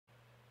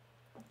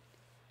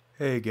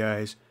Hey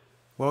guys,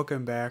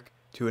 welcome back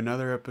to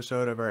another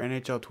episode of our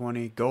NHL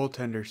 20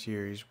 goaltender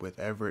series with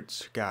Everett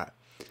Scott.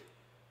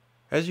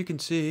 As you can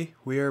see,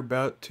 we are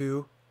about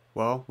to,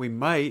 we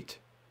might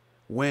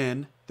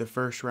win the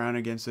first round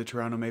against the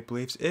Toronto Maple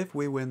Leafs. If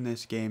we win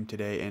this game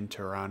today in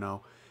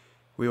Toronto,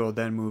 we will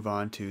then move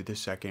on to the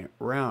second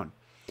round.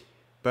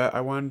 But I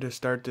wanted to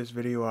start this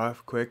video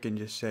off quick and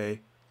just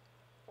say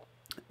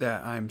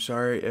that I'm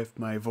sorry if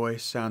my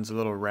voice sounds a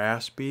little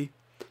raspy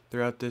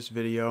throughout this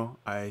video.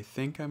 I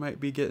think I might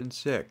be getting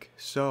sick,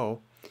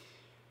 so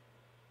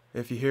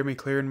if you hear me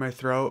clearing my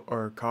throat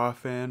or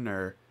coughing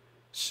or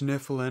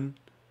sniffling,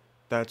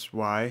 that's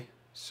why.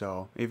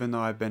 So even though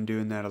I've been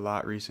doing that a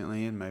lot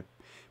recently in my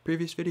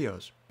previous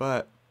videos,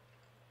 but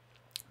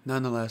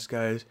nonetheless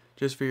guys,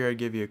 just figure I'd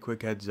give you a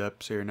quick heads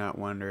up so you're not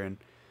wondering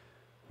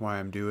why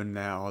I'm doing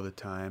that all the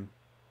time.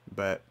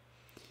 But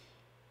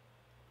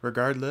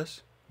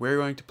regardless, we're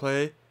going to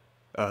play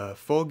a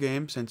full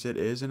game since it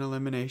is an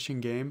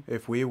elimination game.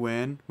 If we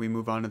win, we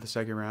move on to the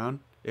second round.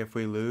 If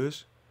we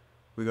lose,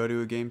 we go to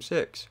a game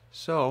 6.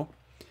 So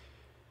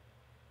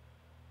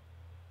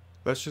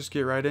let's just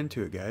get right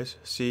into it, guys.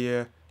 See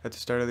you at the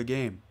start of the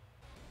game.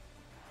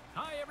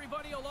 Hi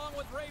everybody, along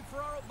with Ray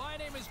Ferraro, my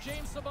name is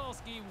James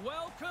Cebulski.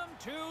 Welcome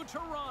to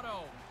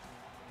Toronto.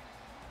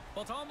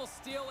 Well, to almost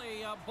steal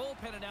a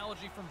bullpen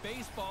analogy from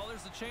baseball,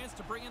 there's a chance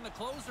to bring in the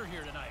closer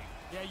here tonight.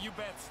 Yeah, you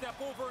bet. Step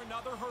over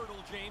another hurdle,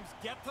 James.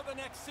 Get to the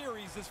next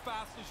series as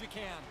fast as you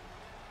can.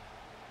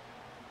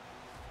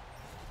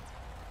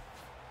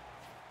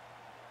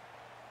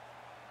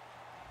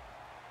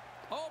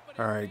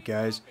 Alright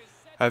guys,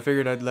 I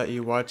figured I'd let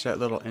you watch that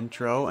little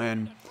intro,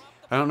 and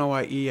I don't know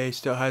why EA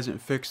still hasn't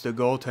fixed the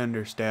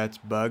goaltender stats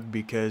bug,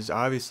 because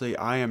obviously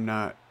I am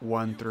not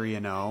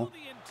 1-3-0.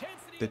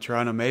 The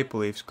Toronto Maple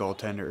Leafs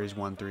goaltender is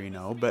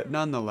 1-3-0, but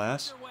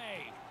nonetheless,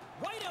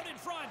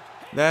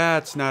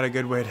 that's not a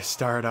good way to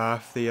start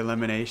off the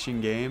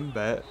elimination game,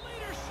 but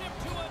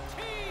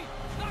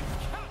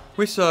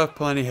we still have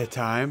plenty of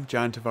time.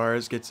 John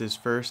Tavares gets his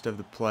first of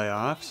the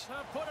playoffs.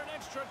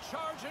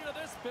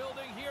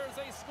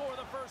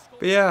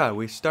 But yeah,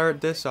 we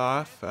start this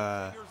off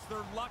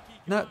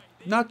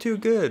not too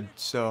good,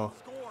 so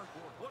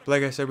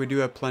like I said, we do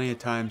have plenty of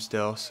time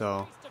still,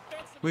 so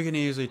we can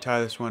easily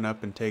tie this one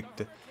up and take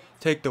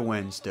the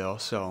win still.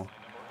 So,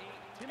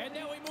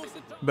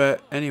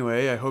 but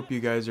anyway, I hope you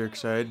guys are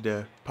excited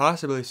to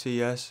possibly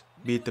see us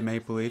beat the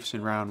Maple Leafs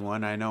in round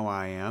 1. I know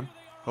I am.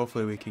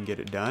 Hopefully we can get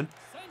it done.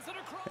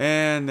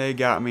 And they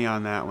got me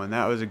on that one.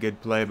 That was a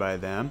good play by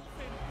them.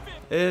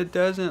 It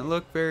doesn't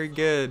look very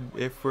good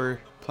if we're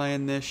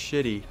playing this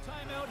shitty,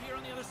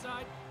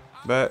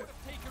 but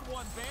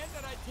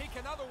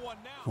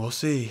we'll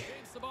see.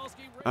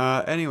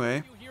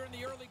 Anyway,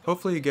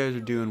 hopefully you guys are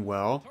doing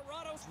well.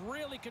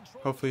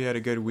 Hopefully you had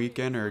a good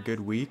weekend or a good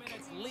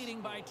week.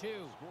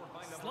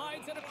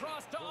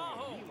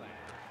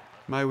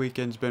 My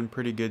weekend's been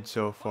pretty good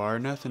so far.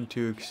 Nothing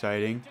too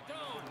exciting.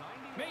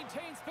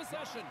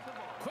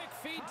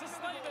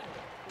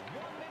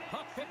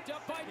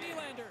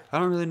 I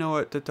don't really know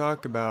what to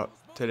talk about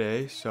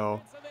today,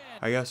 so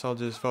I guess I'll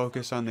just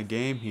focus on the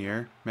game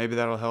here. Maybe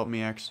that'll help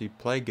me actually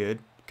play good,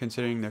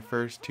 considering the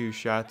first 2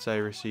 shots I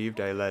received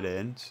I let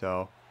in.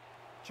 So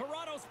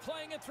Toronto's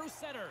playing it through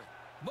center.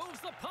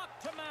 Moves the puck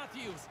to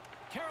Matthews.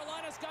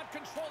 Carolina's got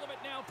control of it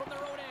now from their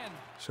own end.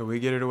 So we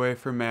get it away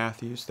from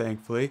Matthews,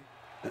 thankfully.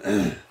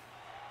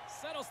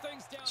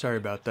 Sorry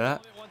about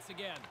that.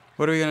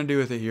 What are we going to do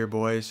with it here,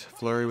 boys?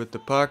 Flurry with the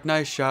puck.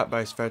 Nice shot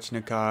by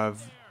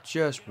Svechnikov.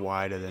 Just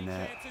wide of the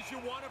net.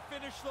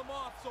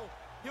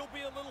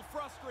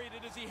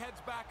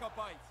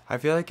 I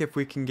feel like if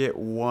we can get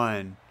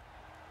one,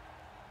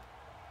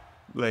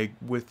 like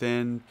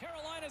within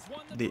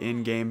the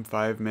in-game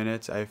 5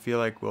 minutes, I feel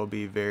like we'll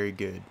be very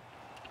good.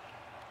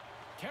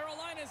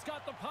 Carolina's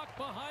got the puck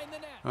behind the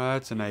net. Oh,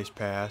 that's a nice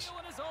pass.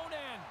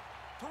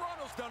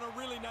 Toronto's done a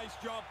really nice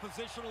job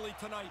positionally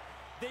tonight.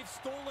 They've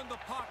stolen the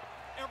puck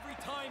every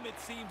time, it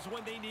seems,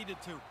 when they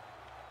needed to.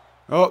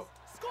 Oh.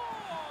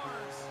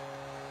 Scores!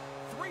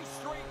 3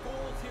 straight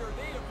goals here.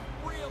 They have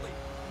really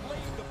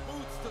laid the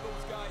boots to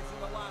those guys in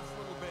the last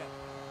little bit.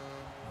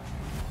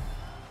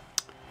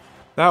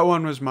 That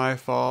one was my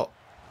fault.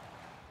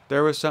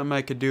 There was something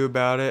I could do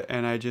about it,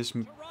 and I just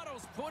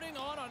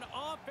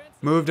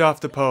moved off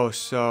the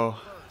post, so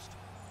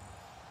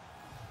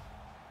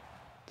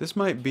this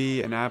might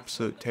be an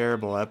absolute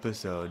terrible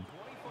episode,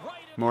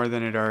 more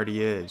than it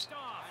already is.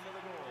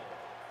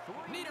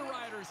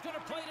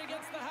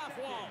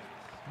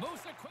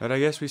 But I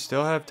guess we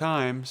still have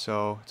time,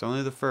 so it's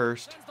only the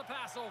first.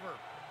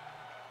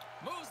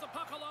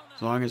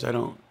 As long as I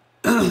don't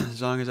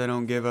as long as I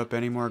don't give up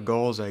any more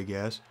goals, I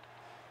guess.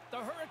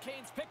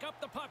 Pick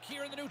up the puck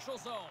here in the neutral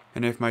zone.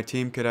 And if my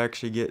team could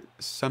actually get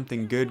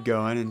something good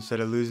going instead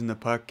of losing the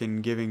puck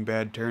and giving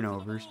bad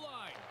turnovers.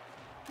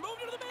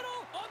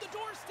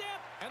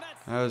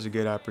 That was a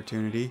good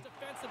opportunity.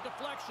 Defensive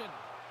deflection.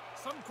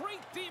 Some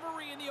great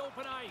thievery in the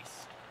open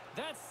ice.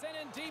 That's sent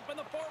in deep and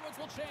the forwards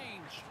will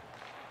change.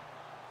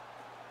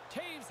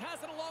 Taves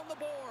has it along the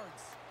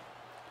boards.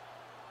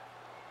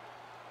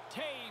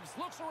 Taves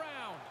looks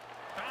around.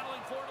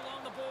 Battling for it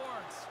along the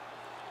boards.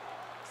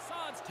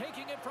 Saad's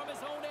taking it from his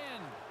own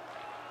end.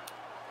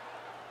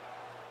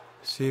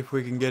 See if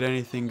we can get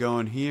anything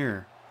going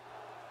here.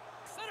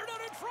 Centered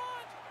out in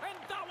front. And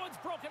that one's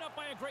broken up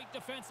by a great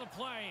defensive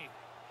play.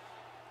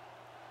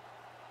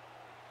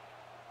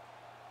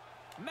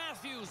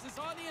 Matthews is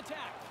on the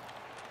attack.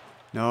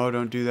 No,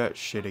 don't do that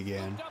shit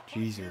again.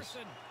 Jesus.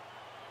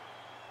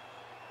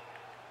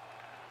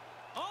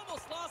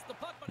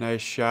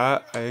 Nice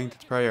shot. I think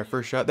that's probably our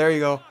first shot. There you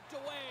go.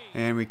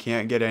 And we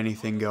can't get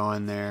anything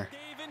going there.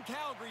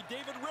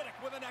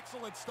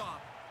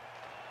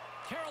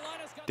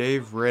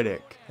 Dave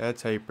Riddick.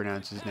 That's how you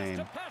pronounce his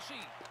name.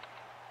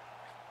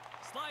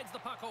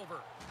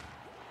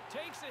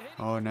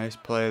 Oh, nice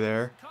play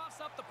there.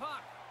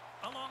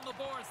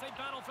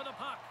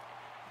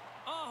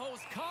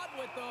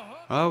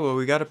 Oh, well,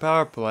 we got a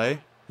power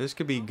play. This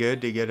could be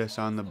good to get us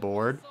on the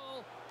board.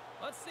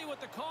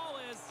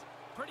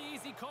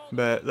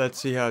 But let's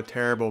see how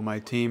terrible my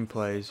team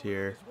plays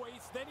here.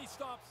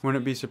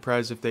 Wouldn't be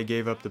surprised if they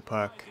gave up the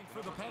puck.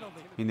 I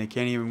mean, they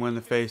can't even win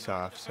the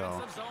face-off,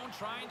 so.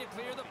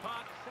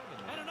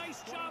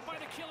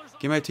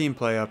 Get my team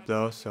play up,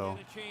 though, so.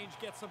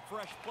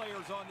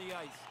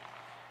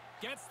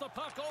 Gets the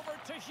puck over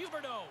to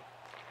Huberdeau.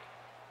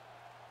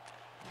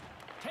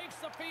 Takes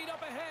the feed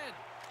up ahead.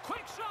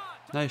 Quick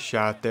shot. Nice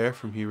shot there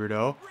from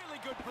Huberdeau.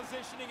 Really good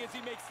positioning as he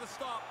makes the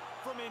stop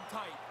from in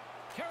tight.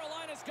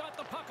 Carolina's got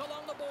the puck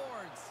along the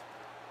boards.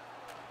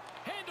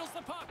 Handles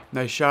the puck.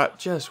 Nice shot,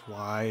 just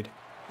wide.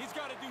 He's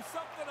got to do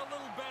something a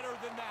little better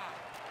than that.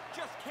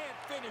 Just can't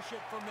finish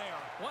it from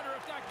there. Wonder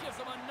if that gives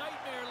him a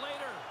nightmare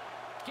later.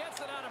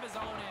 Gets it out of his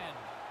own end.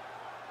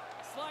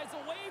 Slides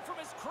away from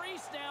his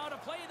crease now to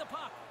play the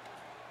puck.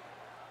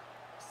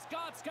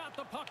 Scott's got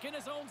the puck in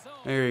his own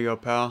zone. There you go,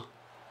 pal.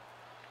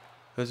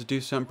 Let's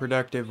do something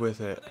productive with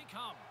it.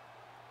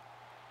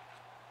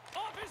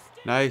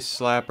 Nice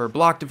slapper.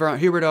 Blocked in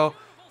front. Huberdeau.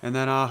 And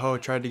then Aho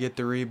tried to get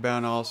the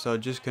rebound also.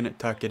 Just couldn't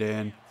tuck it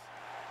in.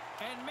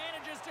 And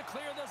manages to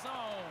clear the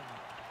zone.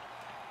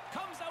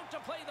 Comes out to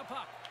play the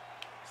puck.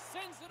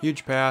 Sends it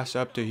Huge pass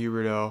up to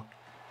Huberdeau.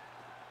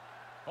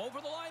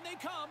 over the line they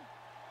come.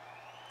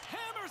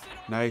 Hammers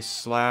it. Nice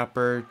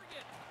slapper.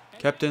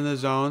 Kept in the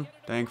zone,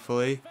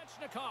 thankfully.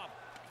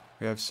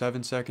 We have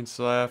 7 seconds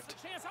left.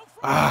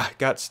 Ah,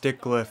 got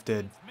stick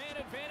lifted.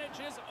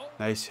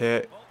 Nice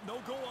hit.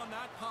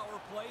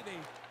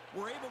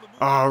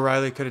 Oh,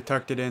 O'Reilly could have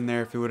tucked it in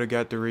there if he would have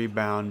got the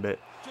rebound, but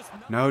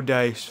no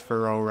dice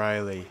for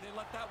O'Reilly.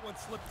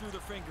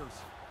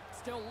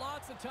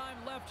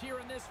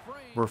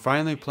 We're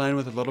finally playing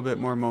with a little bit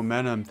more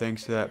momentum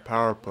thanks to that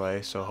power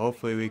play, so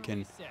hopefully we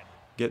can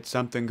get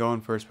something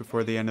going for us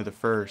before the end of the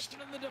first.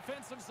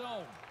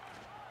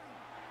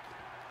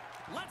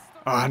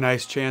 Ah,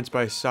 nice chance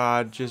by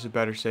Saad. Just a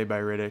better save by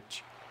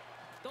Riddick.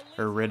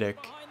 Or Riddick.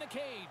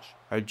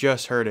 I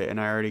just heard it and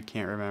I already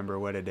can't remember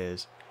what it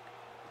is.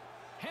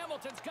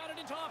 Hamilton's got it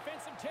into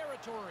offensive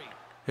territory.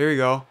 Here we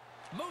go.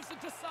 Moves it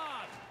to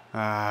Saad.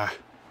 Ah.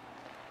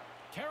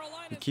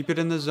 Keep it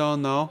in the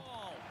zone though.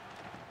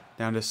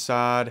 Down to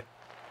Saad.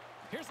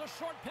 Here's a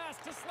short pass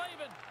to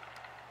Slavin.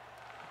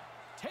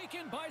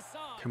 Taken by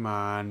Saad. Come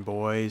on,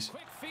 boys.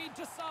 Quick feed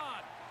to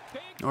Saad.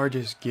 Or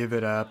just give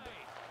it up.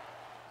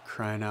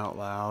 Crying out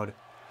loud.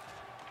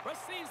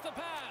 Receives the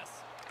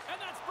pass.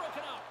 And that's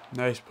broken up.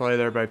 Nice play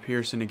there by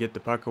Pearson to get the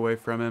puck away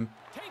from him.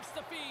 Takes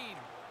the feed.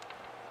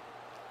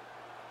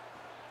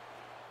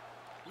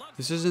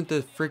 This isn't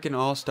the freaking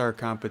all-star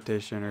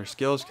competition or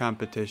skills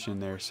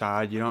competition there,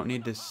 Saad. You don't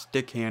need to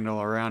stick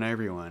handle around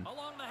everyone.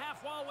 Along the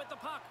half wall with the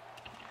puck.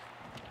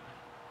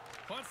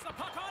 Puts the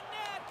puck on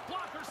net.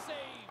 Blocker save.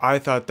 I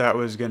thought that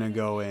was going to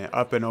go in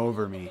up and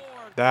over me.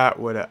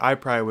 I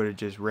probably would have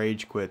just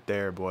rage quit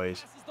there,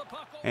 boys.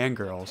 And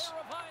girls.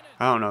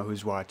 I don't know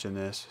who's watching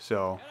this,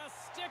 so. And a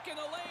stick in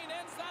the lane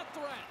ends that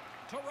threat.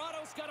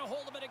 Toronto's got a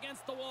hold of it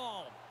against the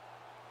wall.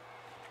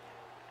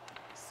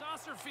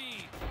 Saucer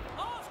feed.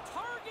 Off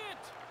target.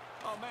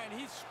 Oh, man,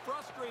 he's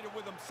frustrated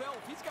with himself.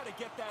 He's got to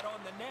get that on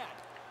the net.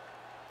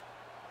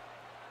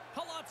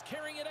 Palat's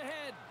carrying it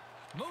ahead.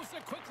 Moves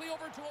it quickly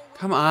over to a...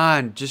 Come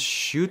on, just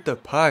shoot the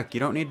puck. You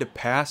don't need to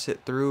pass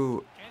it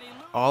through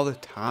all the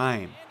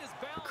time.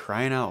 You're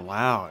crying out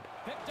loud.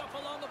 Picked up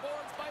along the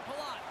boards by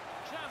Palat.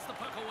 Jabs the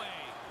puck away.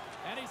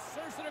 And he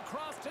serves it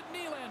across to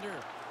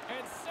Nylander.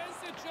 And sends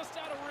it just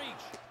out of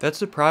reach. That's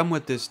the problem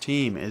with this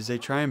team, is they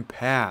try and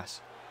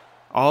pass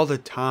all the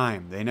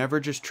time. They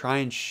never just try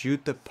and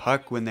shoot the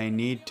puck when they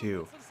need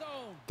to.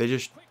 They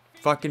just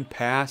fucking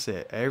pass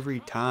it every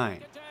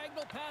time.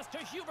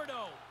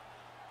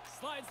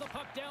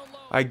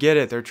 I get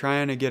it, they're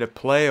trying to get a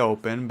play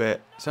open,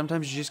 but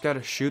sometimes you just got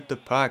to shoot the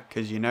puck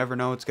because you never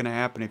know what's going to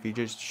happen if you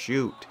just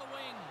shoot.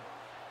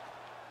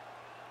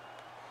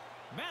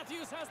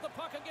 Matthews has the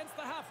puck against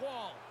the half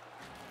wall.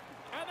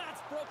 And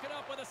that's broken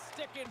up with a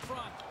stick in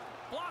front.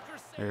 Blocker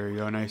save. There you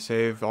go, nice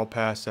save. I'll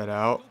pass that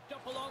out.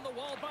 Up along the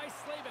wall by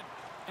Slavin.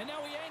 And now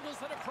he angles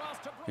it across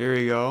to Here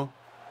we go.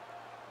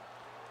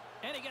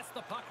 And he gets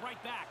the puck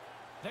right back.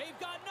 They've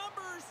got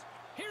numbers.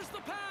 Here's the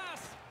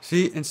pass.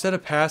 See, instead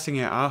of passing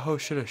it, Aho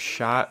should have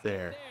shot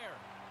there.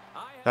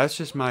 That's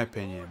just my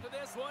opinion.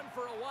 This one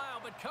for a while,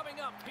 but coming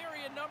up,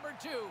 period number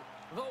 2,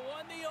 the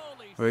one, the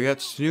only. Well, we got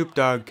Snoop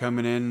Dogg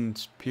coming in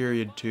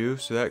period 2,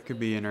 so that could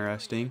be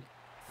interesting.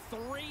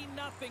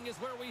 3-0 is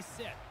where we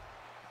sit.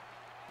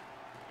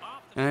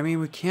 And I mean,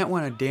 we can't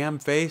win a damn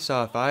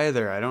face-off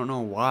either. I don't know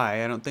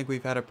why. I don't think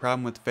we've had a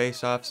problem with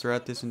face-offs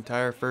throughout this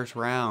entire first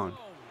round.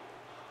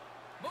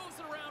 Moves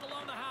it around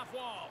along the half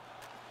wall.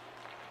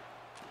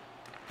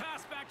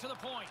 Pass back to the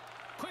point.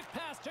 Quick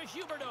pass to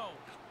Huberdeau.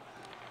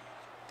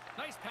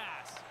 Nice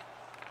pass.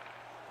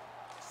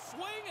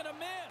 Swing and a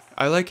miss.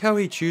 I like how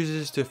he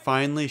chooses to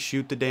finally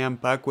shoot the damn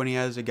puck when he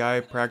has a guy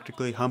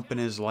practically humping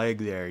his leg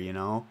there, you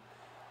know?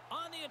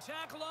 On the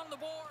attack along the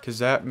board. Because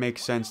that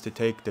makes sense to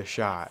take the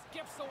shot.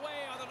 Skips away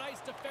on a nice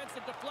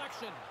defensive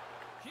deflection.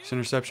 It's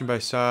interception by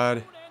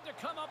Saad. To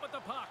come up with the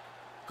puck.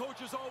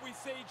 Coaches always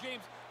say,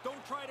 James,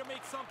 don't try to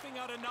make something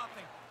out of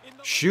nothing.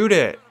 Shoot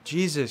it!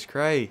 Jesus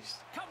Christ.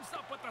 Comes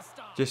up with the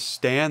stop. Just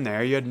stand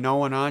there. You had no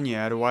one on you. You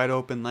had a wide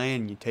open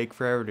lane. You take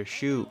forever to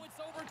shoot. Now it's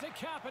over to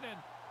Kapanen.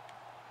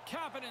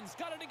 Kapanen's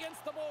got it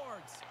against the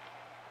boards.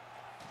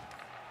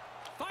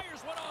 Fires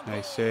one on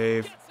Nice goal.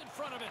 save. Gets in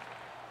front of it.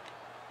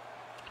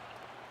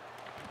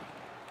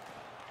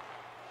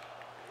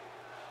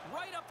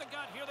 Right up the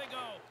gut. Here they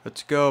go.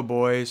 Let's go,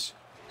 boys.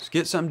 Let's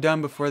get something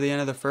done before the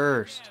end of the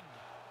first.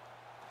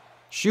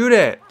 Shoot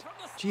it!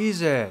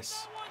 Jesus.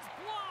 That one's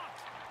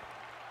blocked.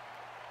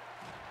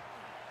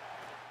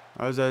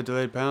 Oh, was that a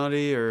delayed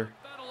penalty, or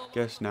Battle along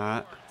guess the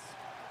not? boards.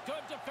 Good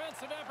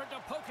defensive effort to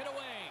poke it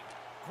away.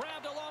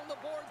 Grabbed along the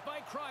boards by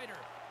Kreider.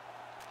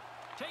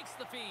 Takes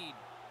the feed.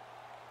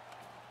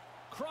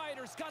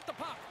 Kreider's got the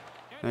puck.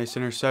 And Nice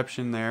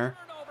interception there.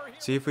 turnover here.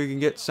 See if we can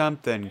get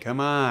something. Come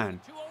on.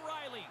 To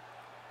O'Reilly.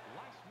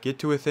 Get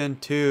to within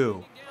 2.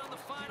 Down the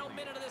final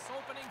minute of this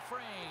opening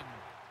frame.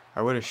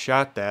 I would have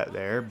shot that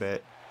there,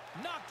 but...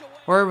 Knocked away.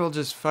 Or we'll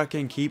just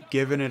fucking keep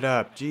giving it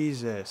up.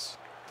 Jesus.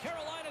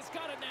 Carolina's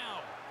got it now.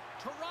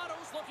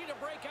 Toronto's looking to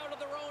break out of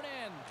their own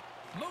end.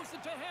 Moves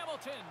it to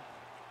Hamilton.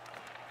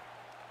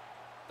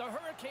 The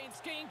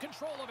Hurricanes gain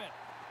control of it.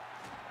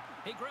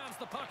 He grabs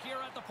the puck here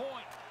at the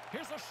point.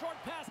 Here's a short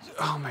pass.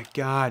 Oh my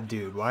god,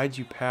 dude. Why'd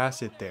you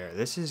pass it there?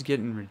 This is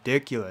getting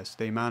ridiculous,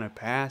 the amount of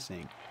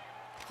passing.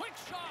 Quick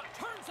shot.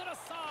 Turns it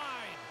aside.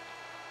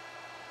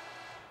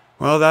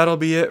 Well, that'll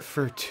be it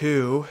for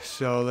 2.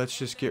 So let's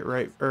just get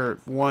right... Or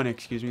 1,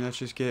 excuse me. Let's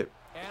just get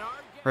And our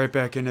right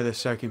back into the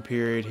second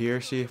period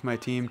here. See if my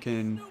team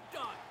can Snoop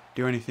Dogg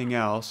do anything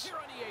else. here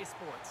on EA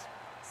Sports.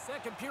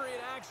 Second period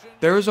action.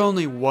 There was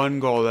only one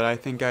goal that I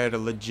think I had a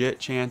legit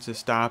chance of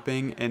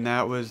stopping, and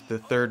that was the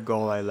third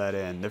goal I let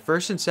in. The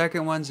first and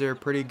second ones, they were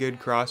pretty good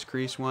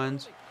cross-crease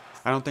ones.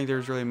 I don't think there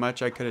was really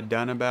much I could have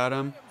done about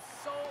them.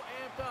 So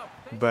amped up.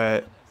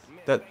 But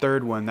that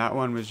third one, that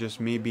one was just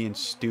me being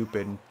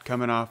stupid,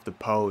 coming off the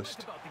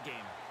post. About the game.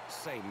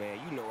 Say, man,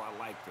 you know I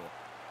like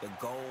the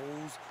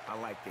goals, I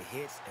like the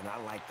hits, and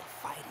I like the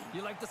fighting.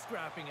 You like the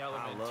scrapping I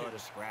element love too. the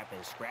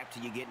scrap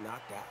till you get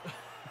knocked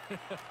out.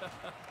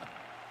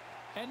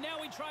 And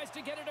now he tries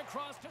to get it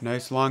across to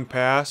Nice long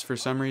pass. For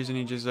some reason,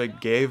 he just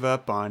like gave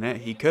up on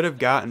it. He could have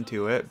gotten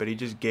to it, but he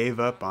just gave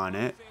up on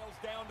it. Sails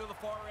down to the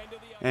far end of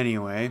the ice.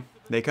 Anyway,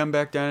 they come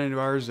back down into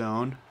our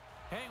zone.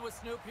 hang with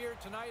Snoop here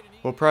tonight.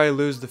 And We'll probably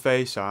lose the what do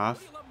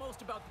face-off. you love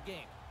most about the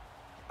game?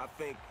 I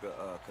think the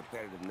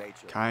competitive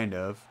nature, Kind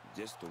of.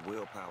 just the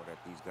willpower that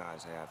these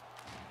guys have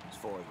as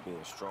far as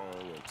being strong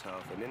and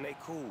tough. And then they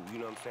cool, you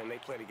know what I'm saying? They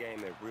play the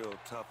game, they're real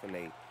tough and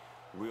they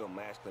real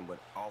masculine, but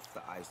off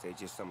the ice, they're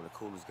just some of the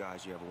coolest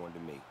guys you ever wanted to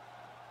meet.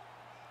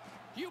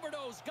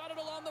 Huberdeau's got it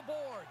along the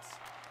boards.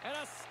 And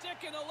a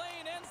stick in the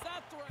lane ends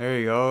that threat. There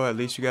you go. At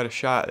least you got a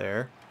shot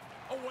there.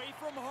 Away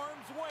from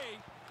harm's way.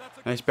 That's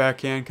a Nice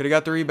backhand. Could have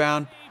got the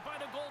rebound. Saved by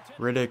the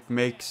goaltender. Riddick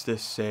makes the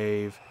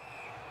save.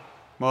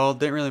 Well,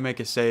 didn't really make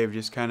a save.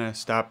 Just kind of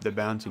stopped the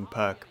bouncing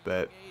puck.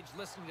 But Gage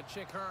listening to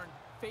Chick Hearn.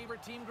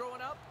 Favorite team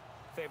growing up?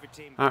 Favorite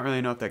team? I don't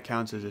really know if that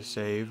counts as a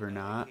save or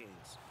not.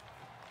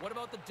 What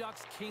about the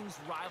Ducks-Kings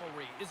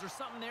rivalry? Is there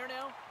something there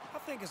now? I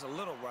think it's a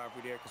little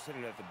rivalry there,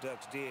 considering that the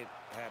Ducks did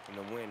happen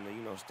to win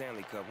the,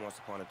 Stanley Cup once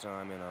upon a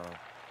time, and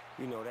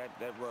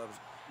that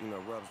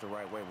rubs the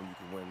right way when you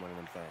can win one of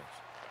them things.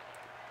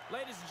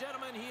 Ladies and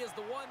gentlemen, he is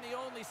the one, the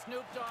only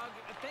Snoop Dogg.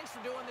 Thanks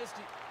for doing this.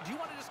 Do you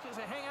want to just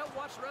hang out and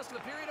watch the rest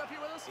of the period up here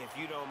with us? If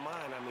you don't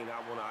mind, I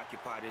want to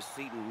occupy this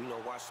seat and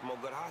watch some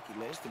more good hockey,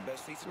 man. It's the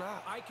best seats in the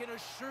house. I can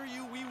assure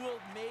you we will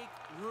make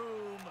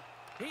room.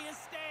 He is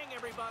staying,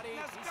 everybody.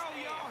 Let's He's go,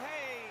 staying. y'all.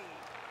 Hey.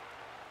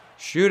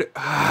 Shoot it.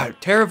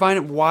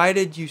 Teravainen, why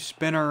did you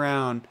spin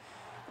around?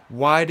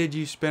 Why did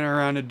you spin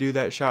around to do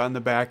that shot on the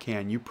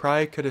backhand? You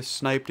probably could have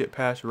sniped it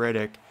past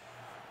Riddick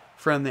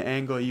from the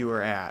angle you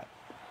were at.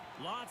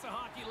 Lots of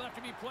hockey left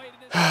to be played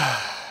in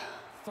this.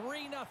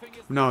 3-0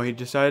 is No, he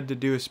decided to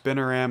do a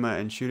spinorama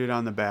and shoot it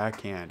on the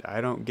backhand.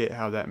 I don't get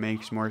how that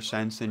makes more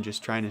sense than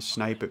just trying to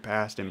snipe it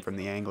past him from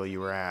the angle you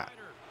were at.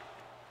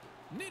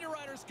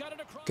 Niederreiter's got it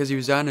across Because he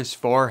was on his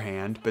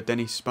forehand, but then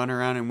he spun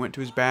around and went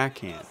to his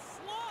backhand. the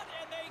slot,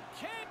 and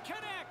they can't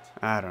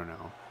connect. I don't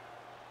know.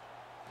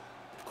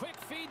 Quick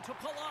feed to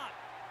Palat.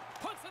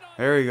 Puts it on.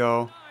 There we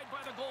go. Denied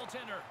by the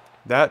goaltender.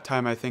 That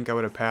time I think I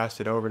would have passed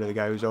it over to the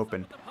guy who's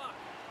open. The puck.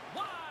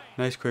 Wide.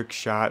 Nice quick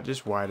shot,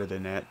 just wide of the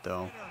net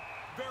though.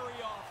 Very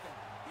often.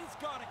 He's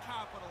got to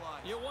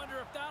capitalize. You wonder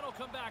if that'll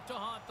come back to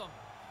haunt them.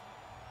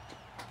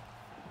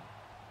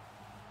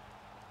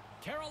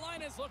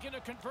 Carolina's looking to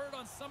convert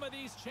on some of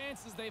these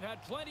chances. They've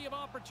had plenty of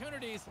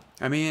opportunities.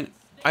 I mean,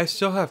 I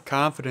still have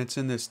confidence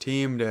in this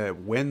team to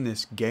win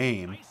this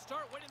game. Nice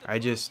start winning the I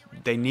just,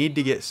 they need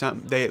to get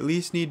something, they at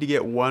least need to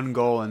get one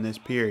goal in this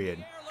period.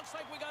 there. Looks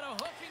like we got a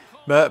hooking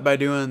call. But by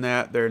doing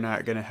that, they're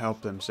not going to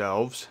help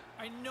themselves.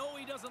 I know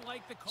he doesn't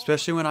like the call.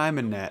 Especially when I'm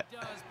in net. He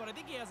does, but I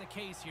think he has a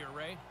case here,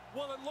 Ray.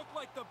 Well, it looked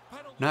like the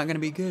penalty Not going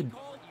to be good.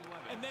 called,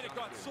 and then it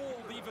got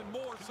sold even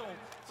more so.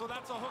 So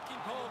that's a hooking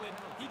call that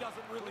he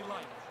doesn't really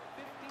like.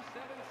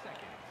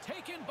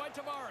 Taken by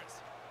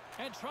Tavares.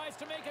 And tries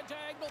to make a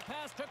diagonal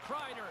pass to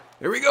Kreider.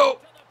 There we go.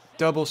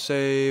 Double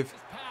save,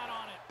 Pad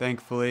on it.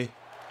 thankfully.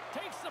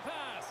 Takes the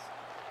pass.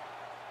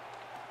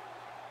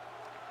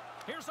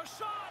 Here's a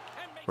shot.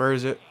 And makes Where the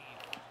is it?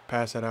 save.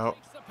 Pass it out.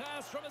 Takes the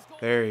pass from his goal.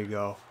 There you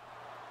go.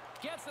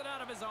 Gets it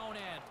out of his own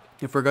end.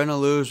 If we're going to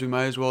lose, we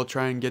might as well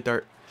try and get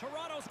our...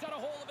 Toronto's got a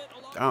hold of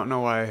it. I don't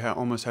know why I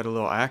almost had a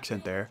little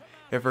accent there.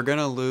 If we're going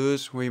to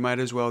lose, we might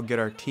as well get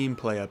our team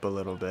play up a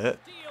little bit.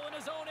 Steal in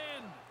his own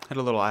end. Had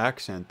a little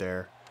accent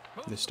there.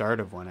 The start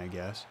of one, I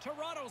guess.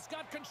 Toronto's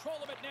got control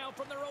of it now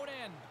from their own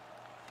end.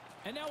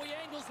 And now he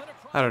angles it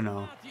across. I don't to know.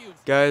 Matthews.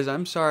 Guys,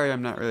 I'm sorry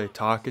I'm not really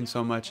talking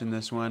so much in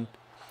this one.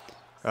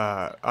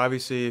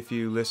 Obviously, if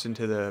you listen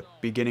to the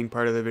beginning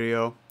part of the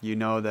video, you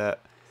know that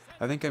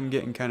I think I'm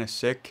getting kind of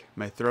sick.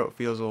 My throat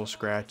feels a little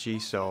scratchy,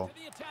 so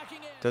To the attacking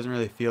end. it doesn't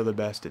really feel the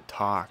best to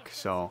talk.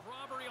 So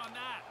Robbery on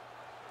that.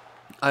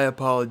 I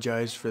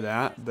apologize for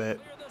that, but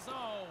Clear the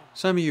zone.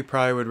 some of you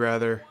probably would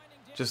rather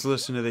just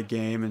listen to the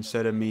game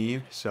instead of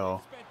me,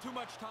 so Spent too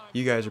much time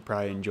you guys are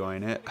probably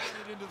enjoying it. getting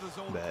it into the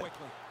zone Bet.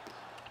 quickly.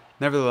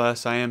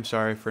 Nevertheless, I am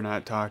sorry for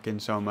not talking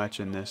so much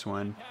in this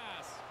one,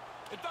 Pass.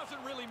 It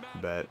doesn't really matter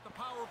but if the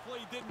power play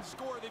didn't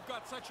score. They've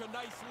got such a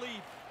nice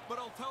lead. But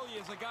I'll tell you,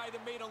 as a guy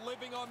that made a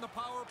living on the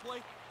power play,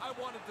 I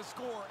wanted to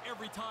score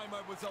every time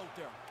I was out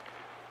there.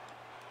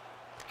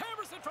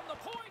 Hammers it from the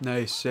point.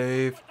 nice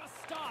save. What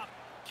a stop.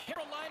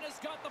 Carolina's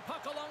got the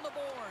puck along the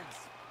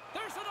boards.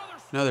 There's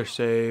another. Another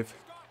save.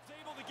 Scott's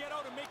able to get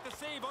out and make the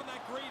save on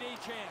that grade A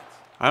chance.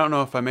 I don't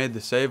know if I made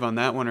the save on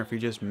that one or if he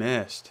just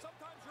missed.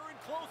 Sometimes you're in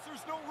close,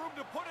 there's no room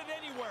to put it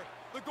anywhere.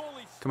 The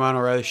goalie. Come on,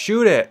 O'Reilly,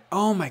 shoot it.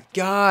 Oh my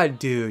God,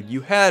 dude.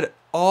 You had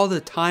all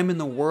the time in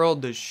the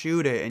world to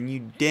shoot it and you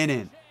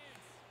didn't.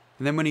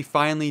 And then when he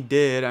finally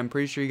did, I'm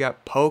pretty sure he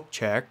got poke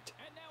checked.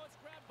 And now it's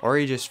grabbed Or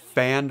he just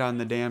fanned on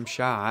the damn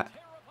shot.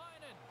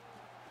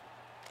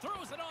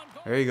 Throws it on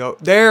goal. There you go.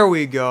 There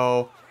we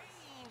go.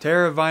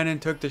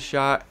 Teravainen took the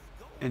shot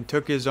and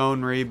took his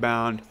own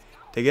rebound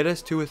to get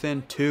us to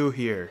within 2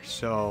 here.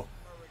 So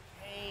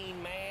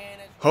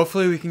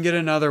hopefully we can get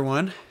another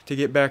one to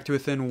get back to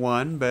within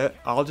 1. But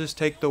I'll just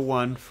take the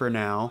 1 for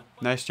now.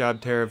 Nice job,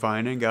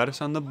 Teravainen. Got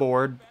us on the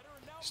board.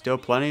 Still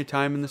plenty of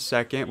time in the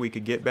second. We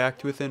could get back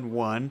to within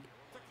 1.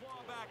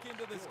 Claw back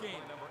into this game.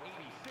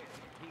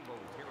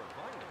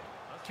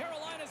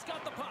 Carolina's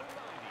got the puck.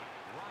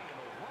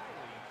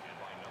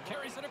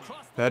 Carries it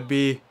across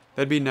the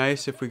That'd be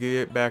nice if we could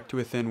get back to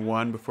within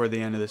 1 before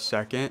the end of the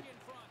second.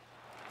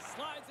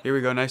 slides it, Here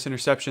we go. Nice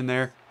interception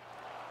there.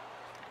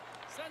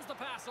 sends the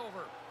pass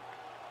over.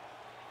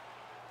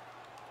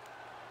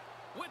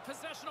 With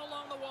possession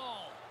along the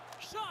wall.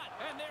 Shot,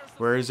 and there's the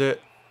Where is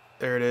it?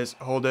 There it is.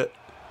 Hold it.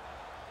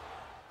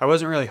 I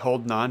wasn't really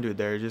holding on to it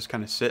there, just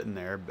kind of sitting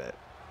there, but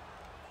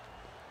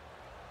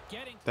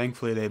getting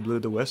thankfully they blew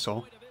the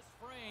whistle. point of his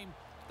frame.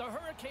 The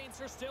Hurricanes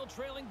are still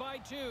trailing by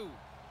 2.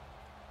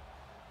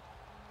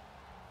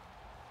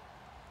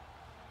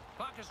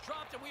 Puck is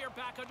dropped and we are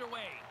back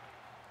underway.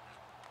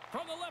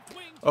 From the left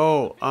wing.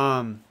 Oh,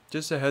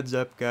 just a heads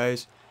up,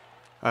 guys.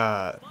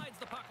 Slides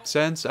the puck over.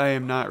 Since I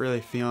am not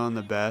really feeling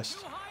the best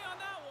Too high on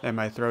that one. and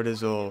my throat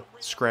is a little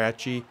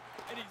scratchy,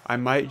 I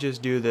might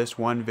just do this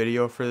one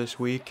video for this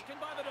week. Taken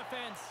by the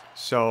defense.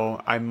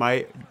 So I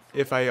might,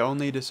 if I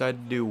only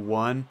decide to do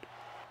one,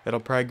 it'll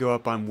probably go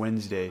up on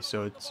Wednesday.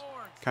 So it's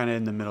kind of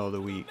in the middle of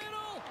the week. Middle.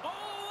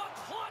 Oh,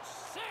 a clutch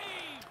save.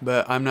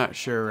 But I'm not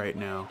sure right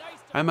now.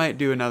 I might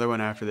do another one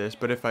after this,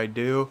 but if I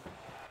do,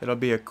 it'll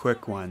be a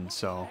quick one.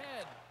 So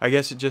Head. I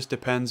guess it just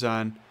depends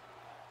on,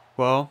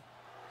 well,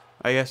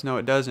 I guess no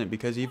it doesn't,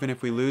 because even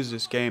if we lose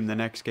this game, the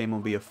next game will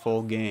be a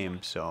full game.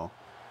 So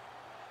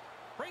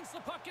Brings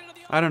the puck into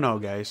the I don't know,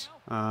 guys.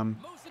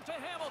 moves it to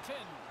Hamilton.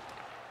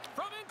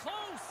 From in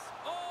close.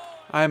 Oh,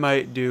 I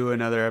might do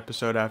another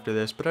episode after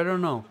this, but I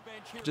don't know.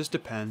 It just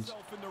depends.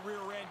 Yourself in the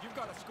rear end. You've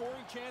got a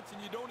scoring chance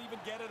and you don't even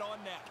get it on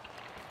net.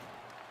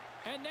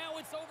 And now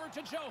it's over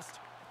to Jost.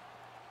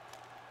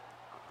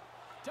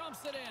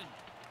 Dumps it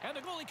in. And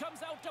the goalie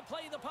comes out to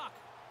play the puck.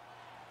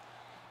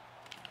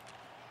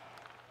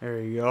 There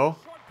you go.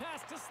 Short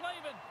pass to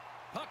Slavin.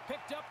 Puck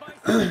picked up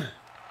by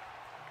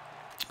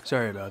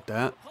Sorry about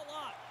that.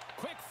 Palat.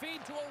 Quick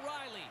feed to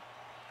O'Reilly.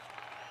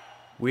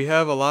 We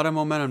have a lot of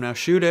momentum now.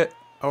 Shoot it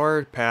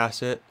or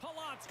pass it.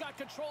 Palat's got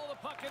control of the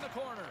puck in the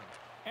corner.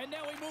 And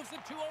now he moves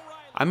it to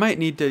O'Reilly. I might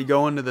need to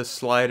go into the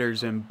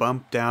sliders and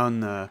bump down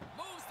the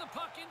Moves the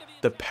puck into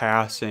the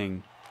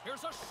passing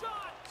Here's a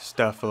shot.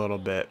 stuff a little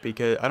bit,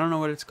 because I don't know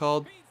what it's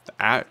called.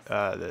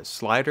 The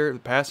slider, the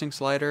passing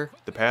slider,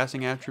 the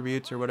passing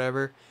attributes or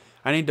whatever.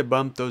 I need to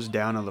bump those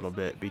down a little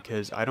bit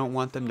because I don't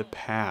want them to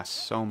pass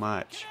so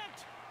much.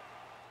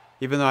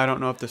 Even though I don't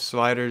know if the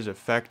sliders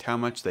affect how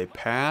much they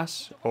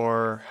pass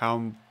or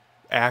how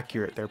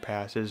accurate their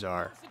passes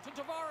are.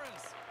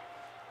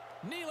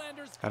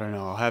 I don't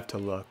know. I'll have to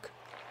look.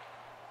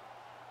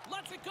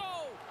 Lets it go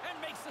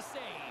and makes the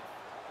save.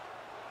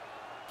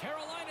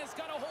 Carolina's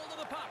got a hold of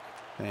the puck.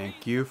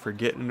 Thank you for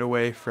getting it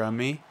away from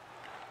me.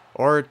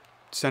 Or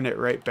send it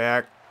right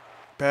back.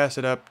 Pass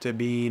it up to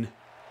Bean.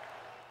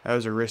 That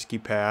was a risky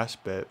pass,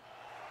 but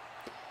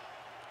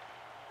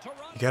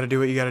you got to do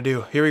what you got to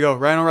do. Here we go.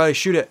 Ryan O'Reilly,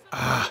 shoot it.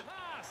 Ah.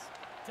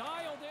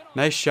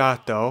 Nice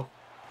shot, though.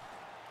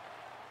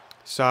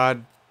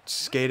 Sod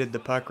skated the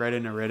puck right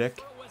into Riddick.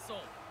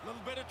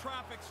 Little bit of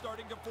traffic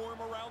starting to form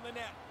around the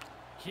net.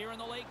 Here in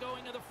the late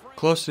going to the frame.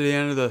 Close to the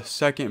end of the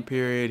second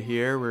period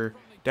here. We're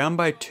down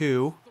by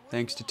 2.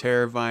 Thanks to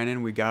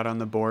Teravainen, we got on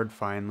the board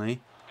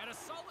finally.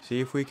 See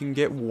if we can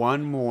get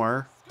one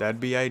more. That'd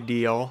be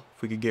ideal.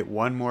 If we could get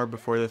one more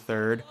before the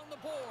third. On the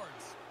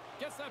boards.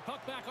 Gets that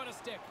puck back on a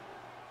stick.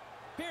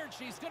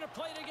 Beardsche's gonna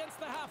play it against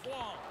the half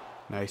wall.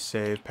 Nice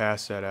save.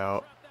 Pass that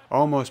out.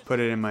 Almost put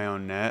it in my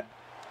own net.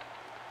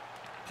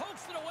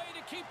 Pokes it away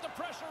to keep the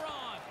pressure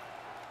on.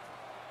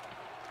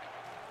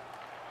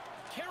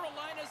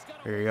 Carolina's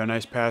got There you go.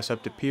 Nice pass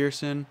up to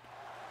Pearson.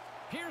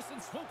 Pearson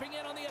swooping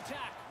in on the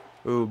attack.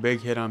 Ooh,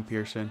 big hit on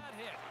Pearson. That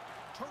hit.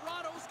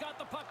 Toronto's got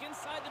the puck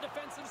inside the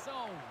defensive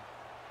zone.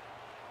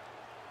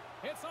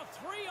 It's a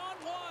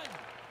 3-on-1.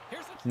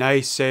 Here's a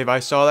Nice save. I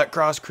saw that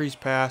cross crease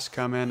pass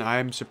come in.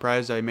 I'm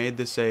surprised I made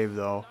the save,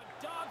 though.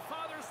 The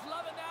Dogfather's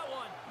loving that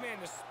one. Man,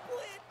 the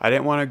split. I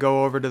didn't want to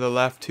go over to the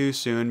left too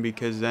soon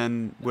because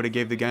then would have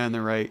gave the guy on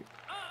the right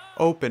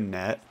open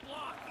net.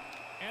 Block.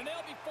 And they'll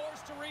be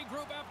forced to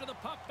regroup after the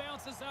puck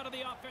bounces out of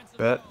the offensive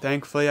But zone.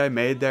 thankfully I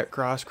made that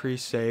cross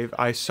crease save.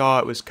 I saw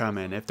it was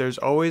coming. If there's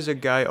always a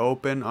guy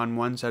open on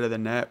one side of the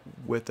net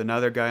with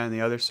another guy on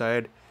the other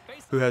side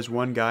who has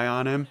one guy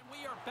on him,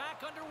 We are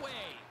back underway.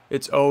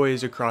 it's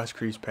always a cross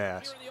crease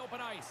pass. Here in the open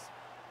ice.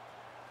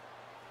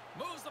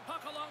 Moves the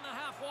puck along the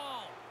half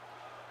wall.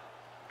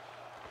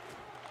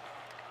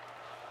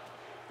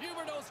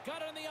 Huberdeau's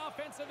got it in the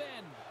offensive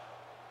end.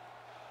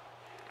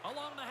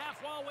 Along the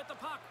half wall with the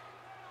puck.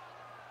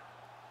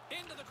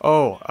 Into the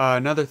Oh,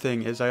 another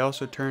thing is I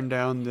also turned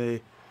down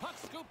puck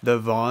scoop. the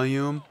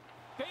volume.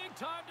 Big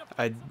time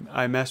to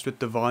I messed with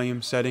the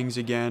volume settings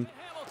again.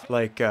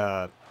 Like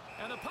and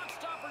the puck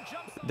stopper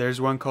jumps up.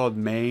 there's one called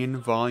main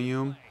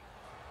volume.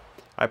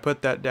 I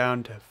put that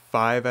down to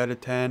 5 out of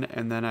 10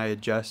 and then I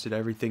adjusted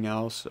everything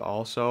else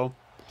also.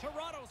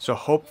 Toronto's So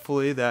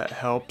hopefully that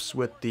helps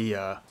with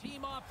the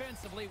team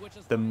offensively, which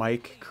is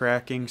mic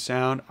cracking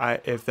sound.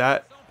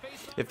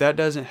 If that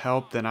doesn't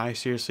help, then I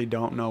seriously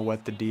don't know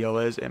what the deal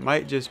is. It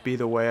might just be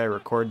the way I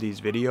record these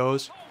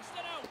videos.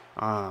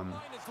 Line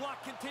is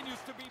locked, continues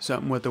to be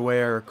Something with the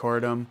way I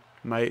record them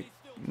might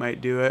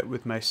do it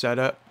with my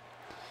setup.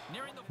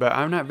 nearing the But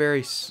I'm not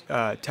very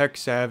tech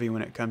savvy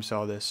when it comes to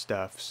all this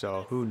stuff,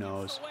 so who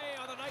knows. away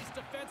on a nice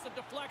defensive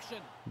deflection.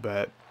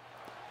 But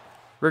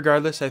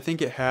regardless, I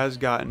think it has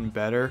gotten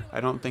better. I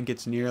don't think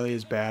it's nearly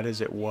as bad as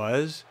it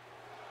was.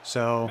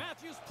 So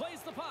Matthews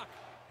plays the puck.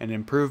 an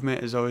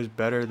improvement is always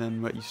better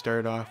than what you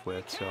start off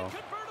with. Can't So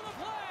convert on the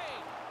play.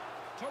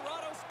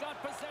 Toronto's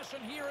got possession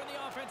here in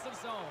the offensive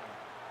zone.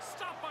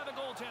 Stopped by the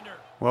goaltender.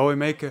 well, we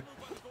make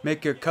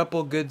a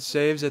couple good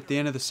saves at the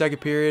end of the second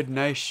period.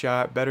 Nice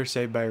shot, better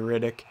save by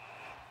Riddick.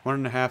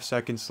 1.5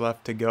 seconds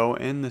left to go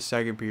in the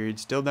second period.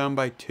 Still down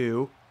by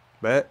 2,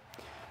 but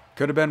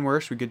could have been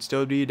worse. We could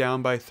still be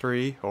down by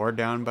 3 or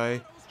down by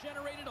Toronto's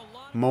generated a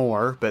lot of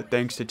more. But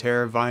thanks to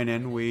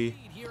Teravainen, we lead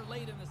here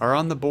late in the are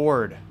on the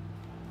board.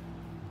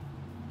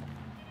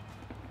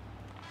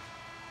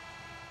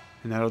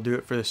 And that'll do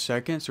it for the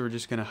second. So we're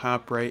just going to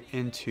hop right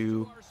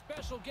into Our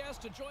special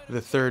guest to join us. the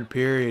third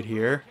period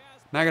here.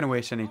 Not going to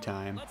waste any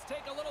time. Let's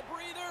take a little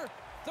breather.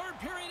 Third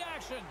period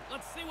action.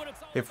 Let's see what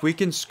it's all If we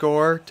can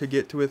score to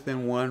get to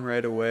within 1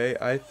 right away,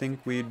 I think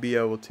we'd be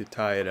able to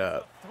tie it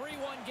up.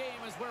 3-1 game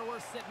is where we're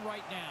sitting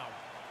right now.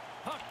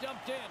 Puck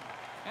dumped in.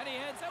 And he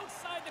heads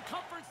outside the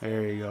comfort zone.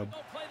 There you go. Go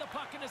play the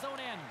puck in his own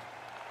end.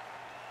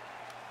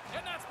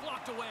 And that's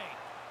blocked away.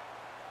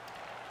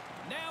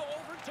 Now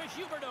over to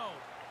Huberdeau.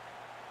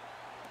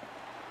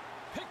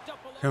 Picked up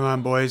a Come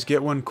on, boys.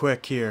 Get one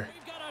quick here.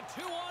 We've got a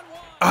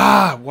 2-on-1.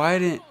 Ah, why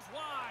didn't... Goes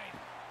wide.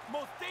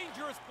 Most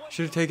dangerous play.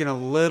 Should have taken a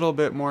little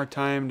bit more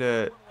time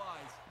to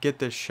get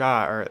this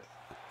shot, or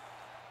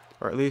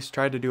at least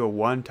tried to do a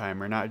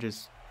one-timer, not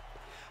just...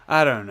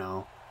 I don't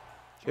know.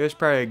 It was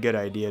probably a good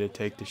idea to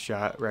take the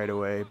shot right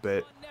away,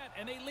 but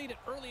And they lead it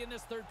early in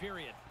this third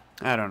period.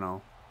 I don't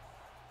know.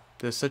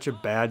 It's such a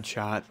bad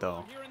shot,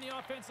 though. Here in the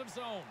offensive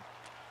zone.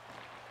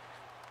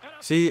 And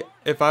a See, smart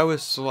if I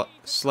was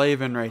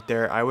slaving right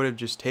there, I would have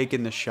just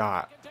taken the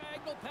shot.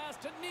 diagonal pass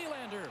to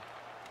Nylander.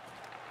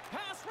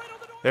 Pass right on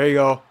the door. There you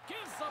go.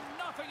 Gives them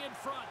nothing in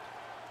front.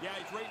 Yeah,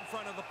 he's right in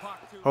front of the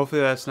puck, too.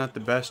 Hopefully that's not the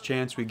best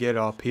chance we get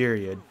all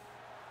period.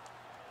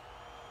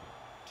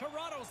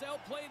 Toronto's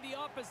outplayed the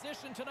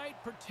opposition tonight,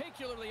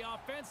 particularly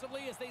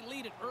offensively, as they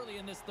lead it early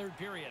in this third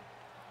period.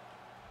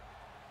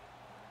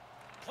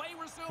 Play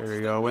resumes. There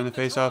we go. Win the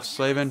Draw faceoff. here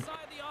Slavin inside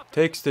the offensive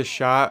takes the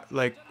shot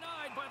like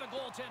denied by the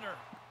goaltender.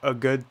 a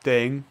good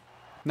thing.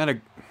 Not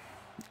a...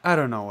 I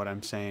don't know what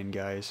I'm saying,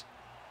 guys.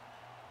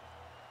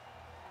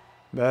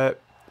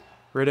 But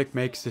Riddick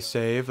makes the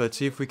save. Let's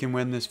see if we can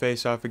win this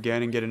faceoff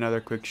again and get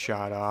another quick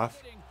shot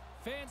off.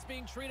 Fans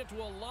being treated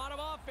to a lot of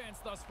offense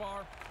thus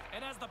far.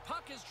 And as the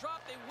puck is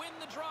dropped, they win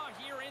the draw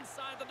here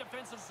inside the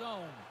defensive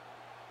zone.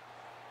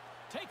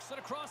 Takes it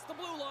across the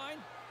blue line.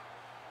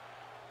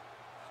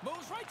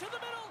 Moves right to the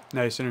middle.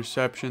 Nice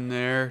interception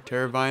there.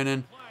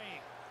 Teravainen. Play.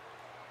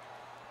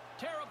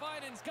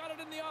 Teravainen's got it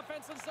in the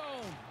offensive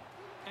zone.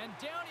 And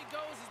down he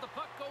goes as the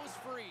puck goes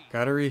free.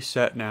 Got to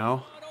reset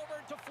now. On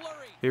over to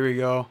Fleury. Here we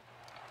go.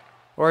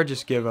 Or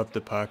just give up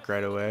the puck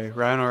right away.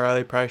 Ryan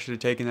O'Reilly probably should have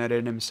taken that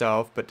in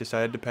himself, but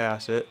decided to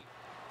pass it.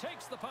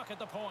 Takes the puck at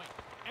the point.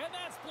 And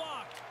that's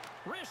blocked.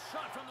 Wrist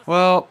shot from the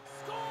Well,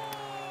 score.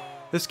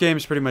 this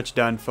game's pretty much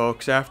done,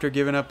 folks. After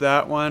giving up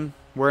that one,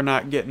 we're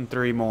not getting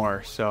 3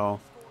 more, so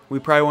we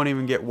probably won't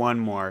even get 1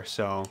 more,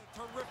 so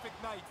Terrific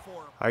night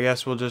for him. I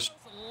guess we'll just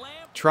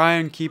Lamp try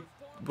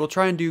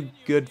and do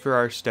good for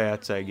our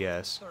stats, I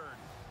guess. third.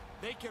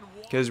 They can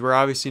walk. Because we're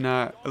obviously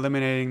not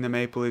eliminating the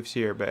Maple Leafs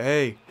here, but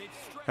hey,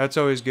 that's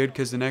always good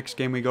because the next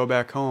game we go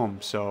back home,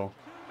 so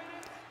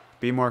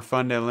be more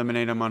fun to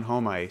eliminate them on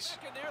home ice.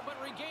 Back in there, but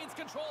regains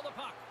control of the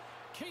puck.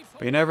 Keeps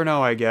But you never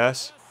know, I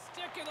guess.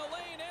 stick in the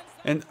lane, ends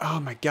And, oh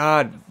my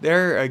god,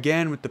 there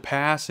again with the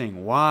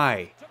passing.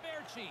 Why? to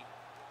Berchi.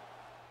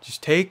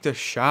 Just take the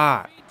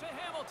shot. Feed to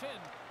Hamilton.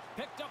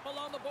 Picked up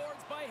along the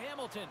boards by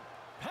Hamilton.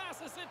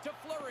 Passes it to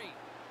Fleury.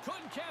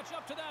 Couldn't catch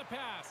up to that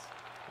pass.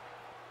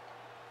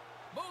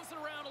 Moves it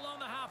around along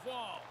the half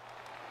wall.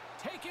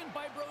 Taken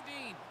by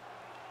Brodin.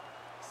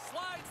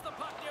 Slides the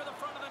puck near the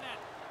front of the net.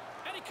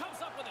 And he comes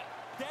up with it.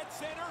 Dead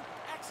center.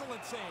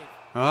 Excellent save.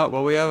 Oh,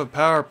 well, we have a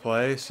power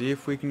play. See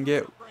if we can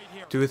get Right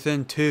here. to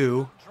within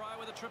 2 Try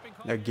with a tripping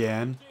call.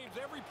 again. James,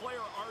 every player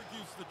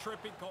argues the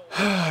tripping call.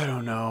 I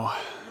don't know.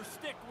 Your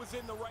stick was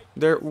in the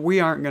right. We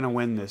aren't going to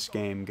win this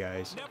game,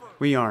 guys.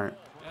 We aren't.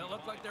 And it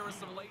looked like there was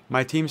some late.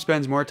 My team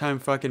spends more time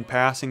fucking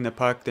passing the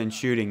puck than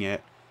shooting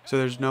it, so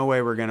there's no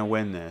way we're going to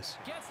win this.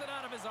 Gets it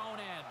out of his own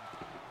end.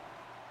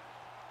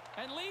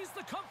 And leaves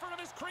the comfort of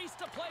his crease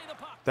to play the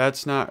puck.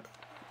 That's not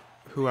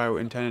who I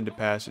intended to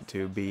pass it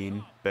to,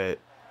 Bean, but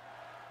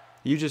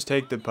you just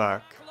take the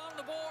puck. Along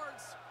the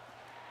boards.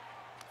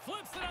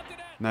 Flips it up to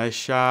net. Nice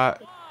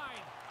shot. Wide.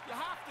 You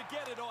have to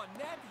get it on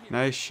net here.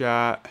 Nice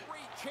shot.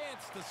 Great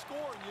chance to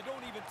score, and you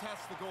don't even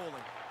test the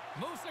goalie.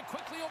 Moves it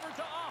quickly over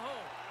to Aho.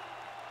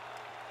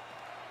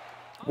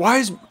 Why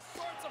is... Sorts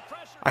of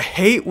pressure. I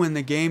hate when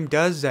the game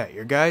does that.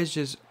 Your guys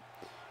just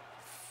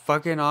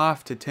fucking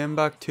off to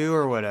Timbuktu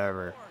or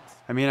whatever.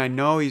 I mean, I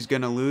know he's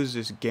going to lose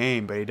this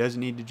game, but he doesn't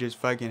need to just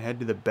fucking head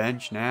to the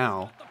bench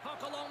now. The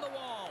puck along the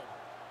wall.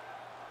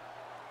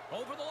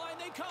 Over the line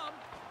they come.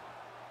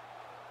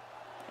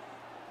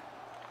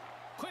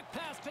 Quick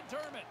pass to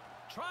Dermott.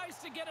 Tries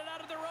to get it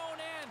out of their own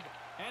end.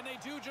 And they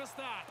do just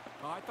that.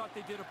 I thought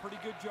they did a pretty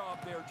good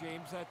job there,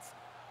 James. That's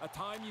a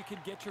time you can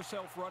get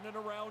yourself running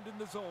around in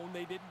the zone.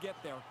 They didn't get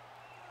there.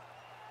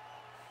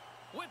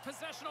 With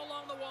possession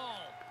along the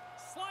wall.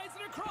 Slides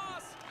it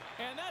across.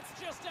 And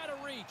that's just out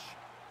of reach.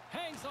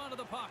 Hangs onto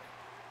the puck.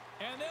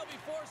 And they'll be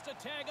forced to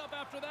tag up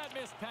after that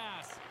missed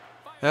pass.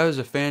 That was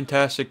a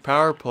fantastic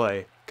power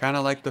play. Kind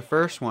of like the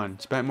first one.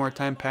 Spent more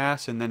time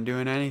passing than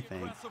doing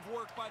anything. Impressive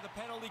work by the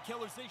penalty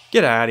killers. They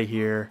Get out of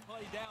here.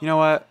 play down You know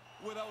what?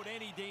 without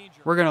any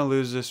danger. We're going to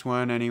lose this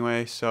one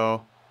anyway,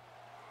 so...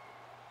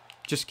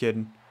 Just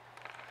kidding.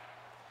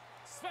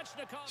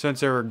 Svechnikov Since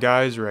there were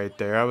guys right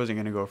there, I wasn't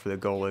going to go for the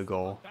goalie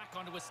goal. back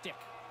onto his stick.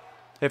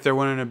 If there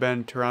wouldn't have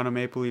been Toronto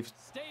Maple Leafs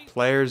Stays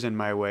players in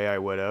my way, I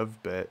would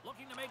have, but...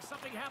 looking to make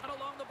something happen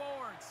along the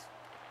boards.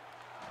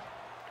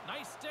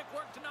 Nice stick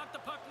work to knock the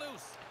puck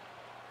loose.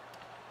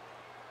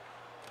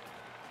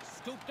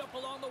 Scooped up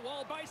along the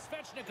wall by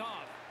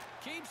Svechnikov.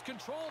 Keeps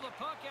control of the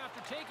puck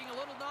after taking a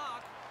little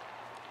knock.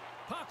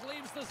 Puck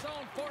leaves the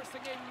zone,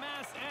 forcing a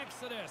mass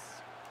exodus.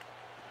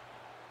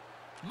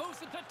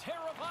 Moves it to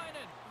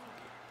Teravainen.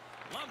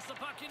 Lumps the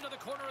puck into the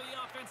corner of the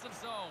offensive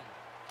zone.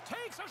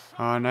 Takes a shot.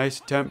 Oh, nice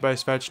attempt by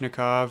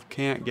Svechnikov.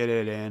 Can't get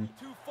it in.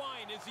 Too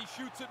fine as he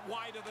shoots it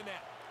wide of the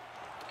net.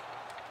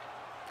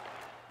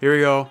 Here we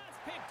go.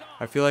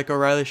 I feel like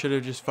O'Reilly should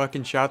have just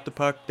fucking shot the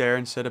puck there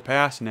instead of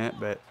passing it,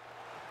 but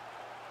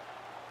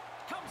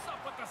Comes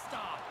up with the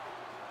stop.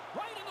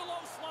 Right in the low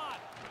slot.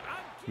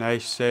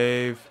 nice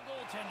save.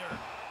 Goaltender.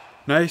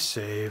 Nice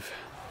save.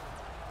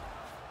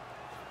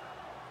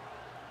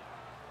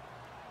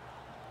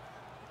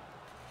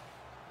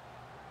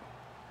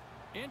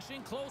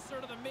 Inching closer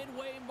to the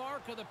midway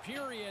mark of the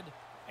period,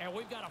 and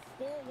we've got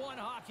a 4-1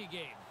 hockey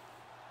game.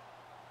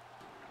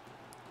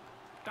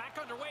 Back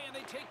underway, and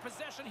they take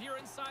possession here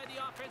inside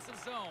the offensive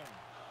zone.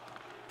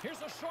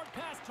 Here's a short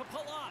pass to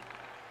Palat.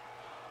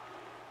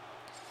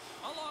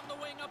 Along the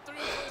wing up the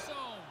neutral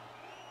zone.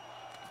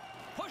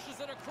 Pushes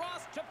it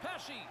across to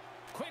Pesci.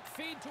 Quick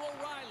feed to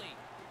O'Reilly.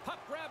 Puck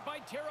grabbed by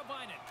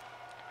Teravainen.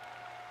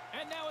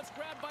 And now it's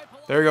grabbed by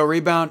Palat. There we go,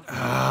 rebound.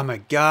 Oh my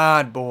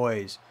God,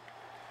 boys.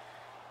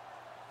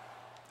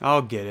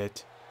 I'll get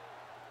it.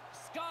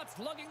 Scott's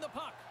lugging the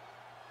puck.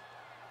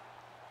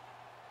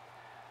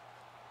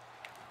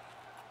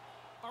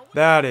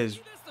 That is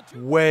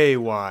way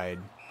wide.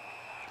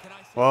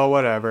 Well,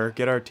 whatever.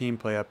 Get our team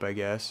play up, I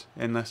guess.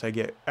 Unless I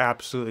get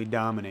absolutely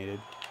dominated.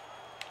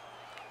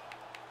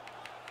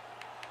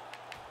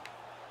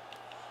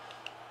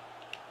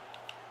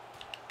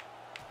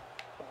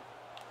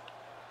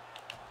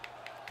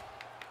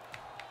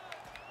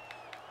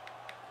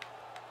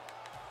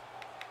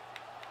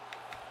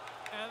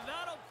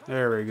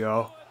 There we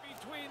go.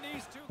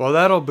 Well,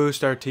 that'll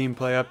boost our team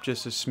play up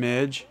just a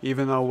smidge,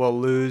 even though we'll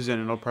lose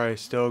and it'll probably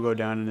still go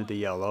down into the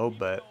yellow,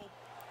 but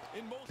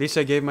at least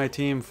I gave my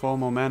team full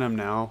momentum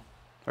now,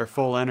 or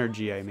full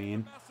energy, I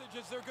mean.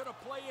 They're going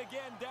to play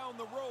again down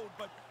the road,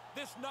 but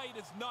this night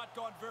has not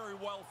gone very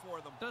well for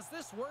them. Does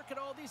this work at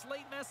all, these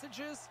late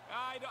messages?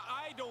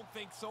 I don't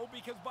think so,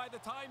 because by the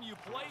time you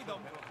play them,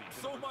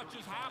 so much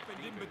has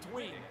happened in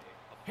between.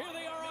 Here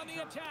they are on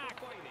the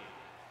attack.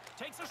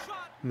 Takes a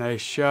shot.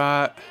 Nice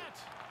shot.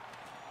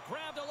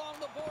 Grabbed along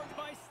the boards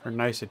by Or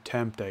nice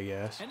attempt, I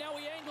guess. and now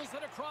he angles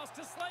it across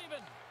to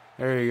Slavin.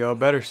 There you go.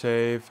 Better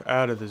save.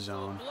 Out of the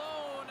zone.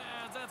 Blown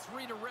as that's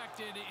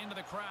redirected into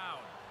the crowd.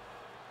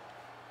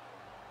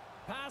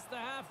 Past the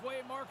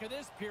halfway mark of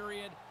this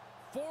period,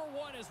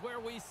 4-1 is where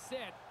we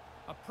sit.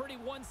 A pretty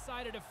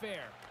one-sided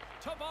affair.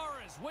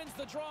 Tavares wins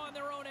the draw on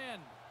their own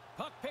end.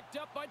 Puck picked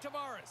up by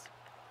Tavares.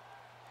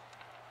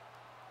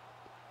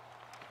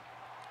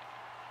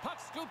 Puck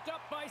scooped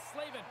up by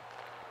Slavin.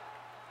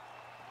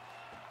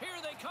 Here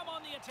they come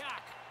on the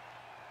attack.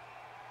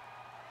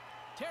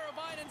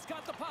 Teravainen's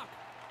got the puck.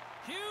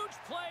 Huge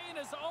play in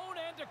his own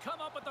end to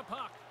come up with the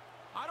puck.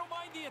 I don't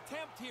mind the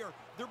attempt here.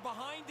 They're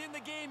behind in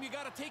the game. You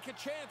got to take a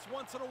chance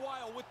once in a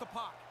while with the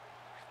puck.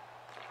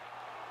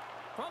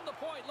 From the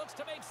point, looks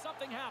to make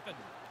something happen.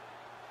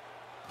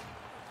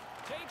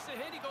 Takes a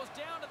hit, he goes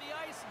down to the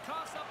ice and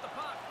coughs up the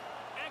puck.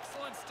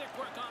 Excellent stick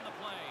work on the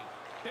play.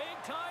 Big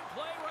time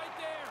play right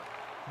there.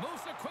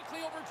 Moves it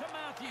quickly over to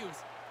Matthews.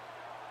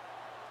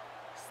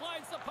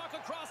 Slides the puck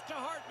across to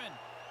Hartman.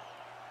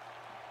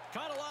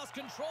 Kind of lost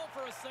control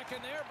for a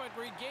second there, but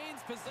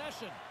regains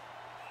possession.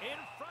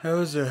 That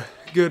was a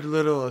good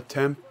little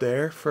attempt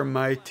there from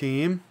my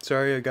team.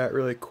 Sorry I got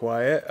really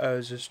quiet. I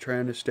was just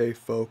trying to stay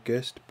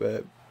focused,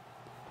 but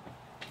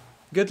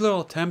good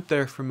little attempt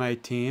there from my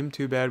team.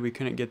 Too bad we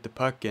couldn't get the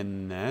puck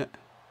in the net.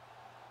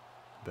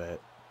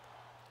 But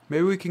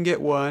maybe we can get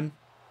one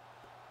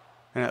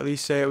and at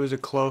least say it was a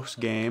close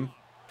game.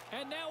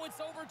 And now it's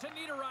over to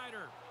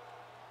Niederreiter.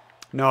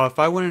 No, if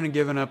I wouldn't have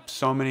given up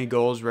so many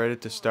goals right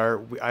at the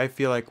start, I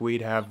feel like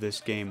we'd have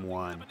this game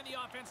won. Into the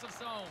offensive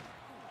zone.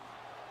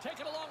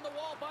 Taken along the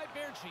wall by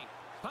Berchi.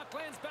 Puck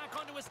lands back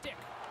onto his stick.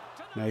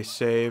 Nice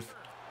save.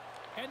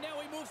 And now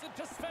he moves it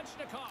to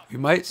Svechnikov. We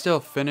might still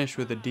finish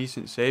with a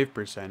decent save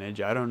percentage.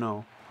 I don't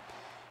know.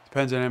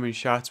 Depends on how many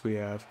shots we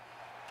have.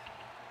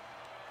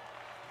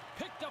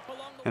 Picked up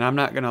along the And I'm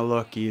not going to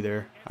look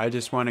either. I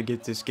just want to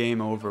get this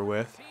game over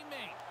with.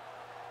 teammate.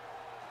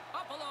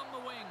 Up along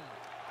the wing.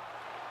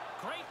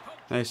 Great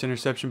poke. Nice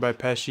interception by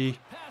Pesci.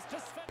 Pass to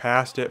Svechnikov.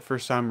 Passed it for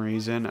some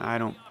reason.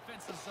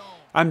 Offensive zone.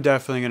 I'm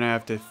definitely going to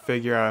have to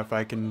figure out if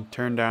I can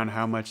turn down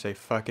how much they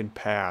fucking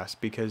pass,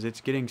 because it's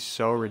getting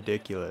so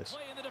ridiculous.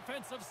 Play in the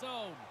defensive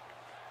zone.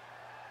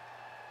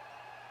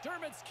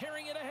 Dermott's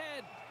carrying it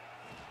ahead.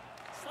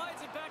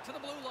 Slides it back to the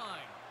blue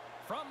line.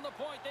 From the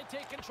point, they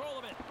take control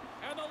of it.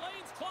 And the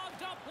lane's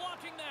clogged up,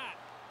 blocking that.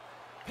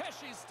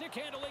 Pesci's stick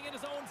handling in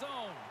his own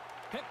zone.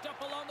 Picked up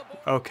along the board.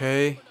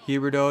 Okay,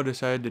 Huberdeau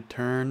decided to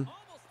turn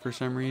for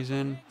some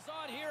reason. Hangs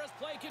on here as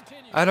play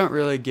continues. I don't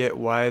really get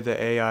why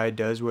the AI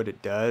does what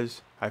it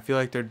does. I feel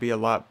like there'd be a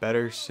lot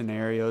better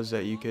scenarios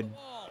that you could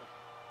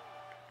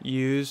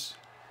use,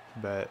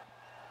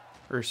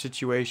 or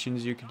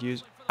situations you could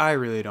use. I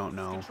really don't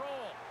know. Control.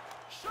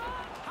 Shot.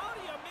 How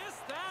do you miss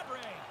that, Ray?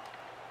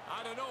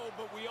 I don't know,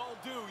 but we all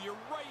do. You're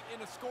right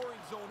in a scoring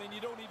zone, and you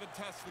don't even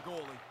test the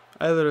goalie.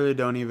 I literally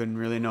don't even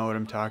really know what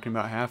I'm talking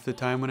about half the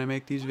time when I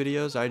make these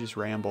videos. I just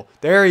ramble.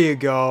 There you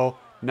go.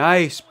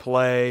 Nice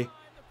play.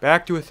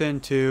 Back to within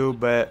 2,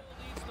 but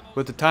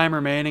with the time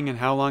remaining and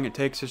how long it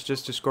takes us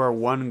just to score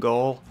 1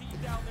 goal,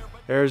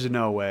 There's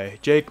no way.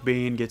 Jake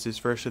Bean gets his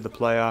first of the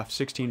playoff,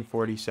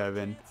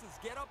 16:47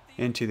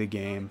 into the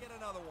game.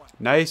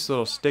 Nice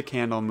little stick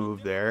handle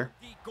move there.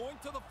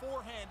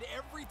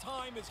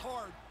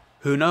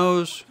 Who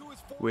knows?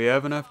 We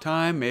have enough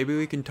time. Maybe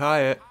we can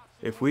tie it.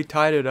 If we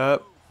tied it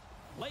up,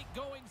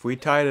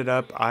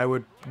 I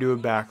would do a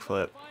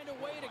backflip. Find a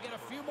way to get a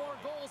few more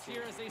goals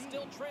here as they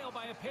still trail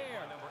by a pair.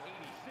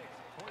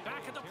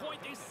 Back at the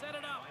point, they set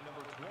it up.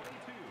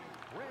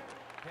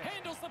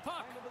 Handles the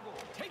puck.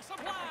 Takes a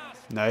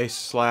blast. Nice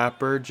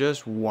slapper,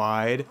 just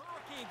wide.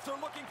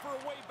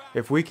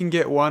 If we can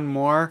get one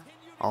more,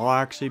 I'll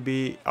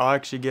actually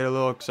get a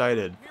little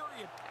excited.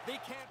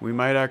 We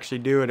might actually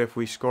do it if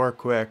we score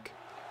quick.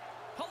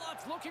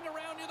 Palat's looking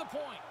around near the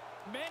point.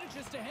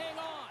 Manages to hang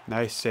on.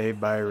 Nice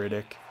save by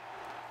Riddick.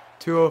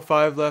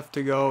 2:05 left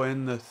to go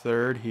in the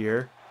third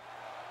here.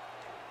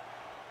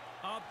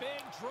 A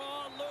big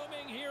draw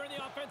looming here in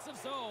the offensive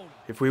zone.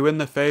 If we win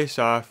the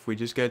face-off, we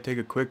just got to take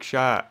a quick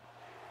shot.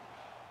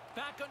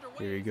 Back underway.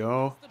 Here you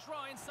go. The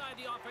draw inside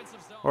the offensive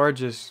zone. Or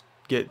just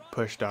get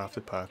pushed off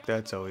the puck.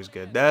 That's always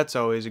good. That's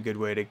always a good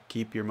way to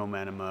keep your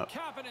momentum up.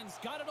 Kapanen's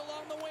got it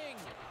along the wing.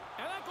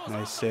 And that goes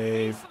Nice off the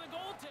save. face of the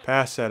goaltender.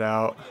 Pass that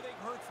out. What do you think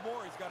hurts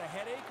more? He's got a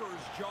headache or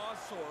his jaw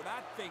sore?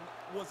 That thing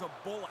was a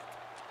bullet.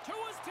 To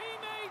his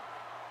teammate.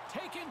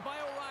 Taken by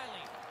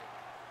O'Reilly.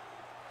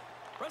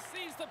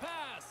 Receives the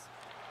pass.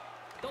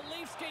 The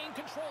Leafs gain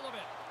control of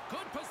it.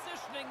 Good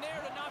positioning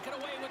there to knock it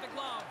away with the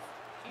glove.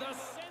 The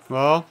sense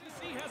Well,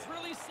 has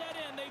really set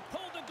in. They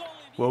pulled the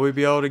goalie. will we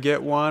be able to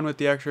get one with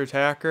the extra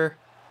attacker?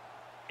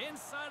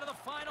 Inside of the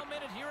final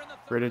minute here in the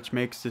third. Riddick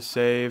makes the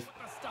save.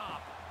 What a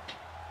stop.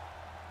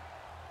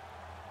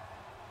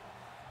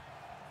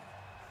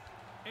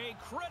 A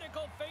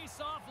critical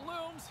face-off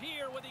looms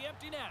here with the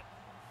empty net.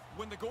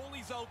 When the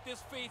goalie's out,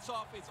 this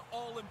face-off is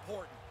all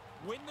important.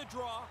 Win the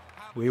draw.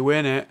 We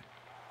win it.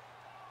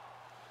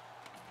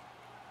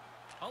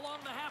 Along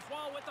the half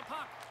wall with the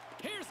puck.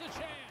 Here's the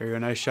chance. Here you go.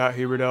 Nice shot,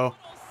 Huberdeau.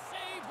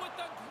 Save with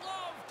the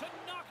glove to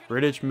knock it.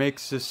 Riddick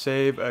makes the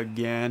save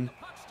again.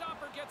 Puck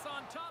stopper gets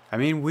on top. I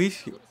mean,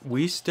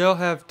 we still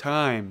have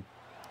time.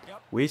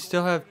 We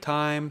still have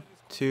time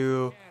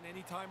to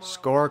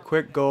score a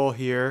quick goal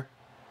here.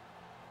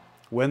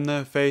 Win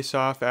the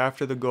face-off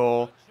after the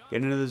goal.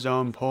 Get into the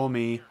zone, pull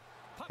me,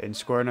 and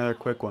score another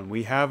quick one.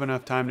 We have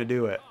enough time to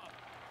do it.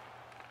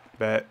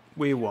 But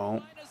we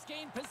won't. Minus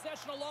gain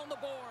possession along the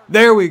board.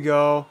 There we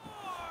go.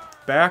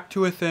 Back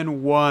to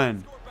within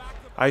one.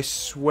 I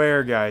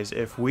swear, guys,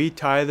 if we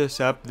tie this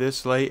up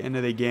this late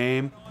into the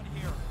game,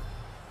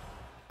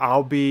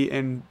 I'll be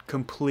in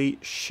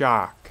complete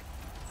shock.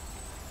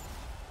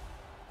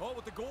 Oh,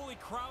 with the goalie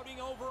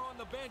crowding over on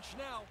the bench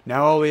now.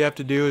 Now all we have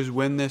to do is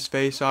win this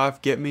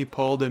face-off, get me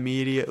pulled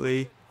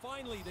immediately.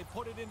 Finally, they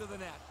put it into the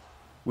net.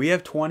 We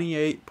have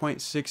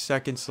 28.6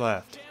 seconds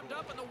left. Jammed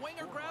up and the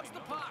winger grabs the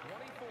puck.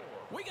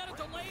 We got a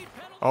delayed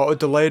penalty. Oh, a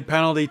delayed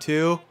penalty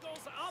too?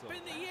 Goes up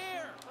in the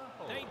air.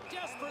 They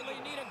desperately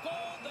need a goal.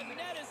 The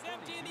net is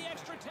empty in the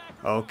extra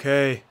tackle.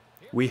 Okay,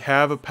 we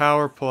have a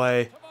power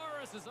play.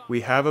 Tavares is up.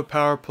 We have a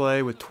power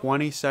play with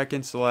 20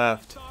 seconds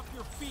left. Off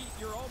your feet,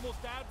 you're almost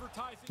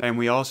advertising. And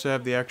we also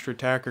have the extra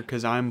attacker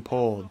because I'm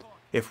pulled.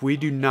 If we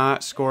do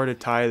not score to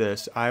tie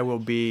this, I will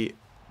be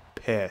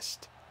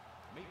pissed.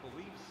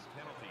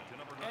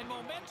 And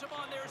momentum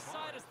on their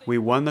side as they We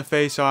won the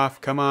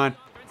face-off. Come on.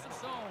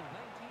 offensive zone.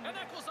 And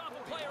that goes off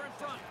a player in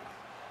front.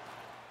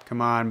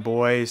 Come on,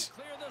 boys.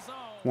 Clear the zone.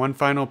 One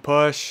final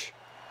push.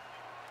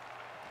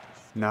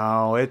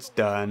 No, it's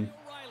done.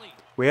 O'Reilly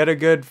We had a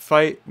good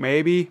fight.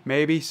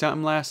 Maybe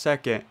something last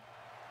second.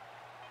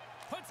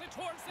 puts it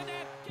towards the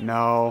net.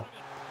 No.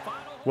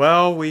 Final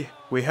Well, we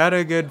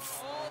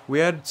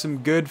had some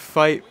good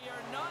fight we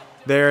are not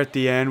there at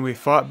the end. We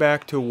fought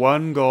back to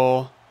one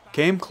goal.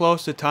 Came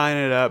close to tying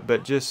it up,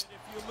 but just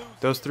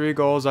those 3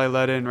 goals I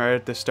let in right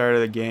at the start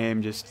of the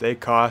game, they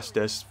cost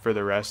us for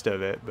the rest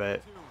of it.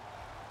 But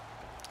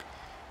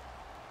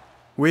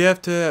we have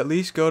to at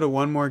least go to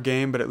one more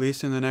game, but at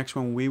least in the next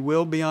one we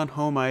will be on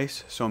home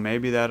ice, so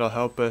maybe that'll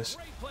help us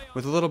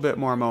with a little bit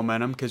more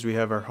momentum because we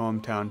have our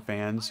hometown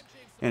fans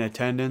in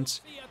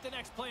attendance. see at the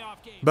next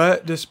playoff game.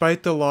 But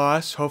despite the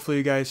loss, hopefully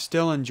you guys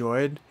still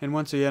enjoyed. And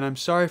once again, I'm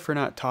sorry for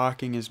not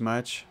talking as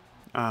much.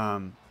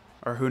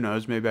 Or who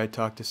knows, maybe I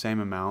talked the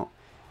same amount.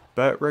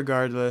 But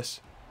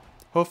regardless,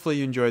 hopefully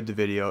you enjoyed the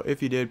video.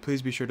 If you did,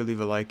 please be sure to leave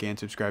a like and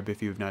subscribe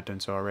if you have not done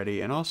so already.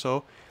 And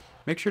also,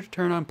 make sure to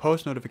turn on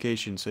post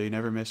notifications so you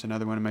never miss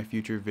another one of my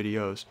future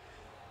videos.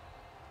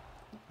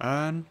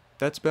 And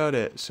that's about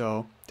it.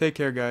 So, take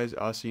care guys.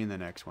 I'll see you in the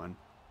next one.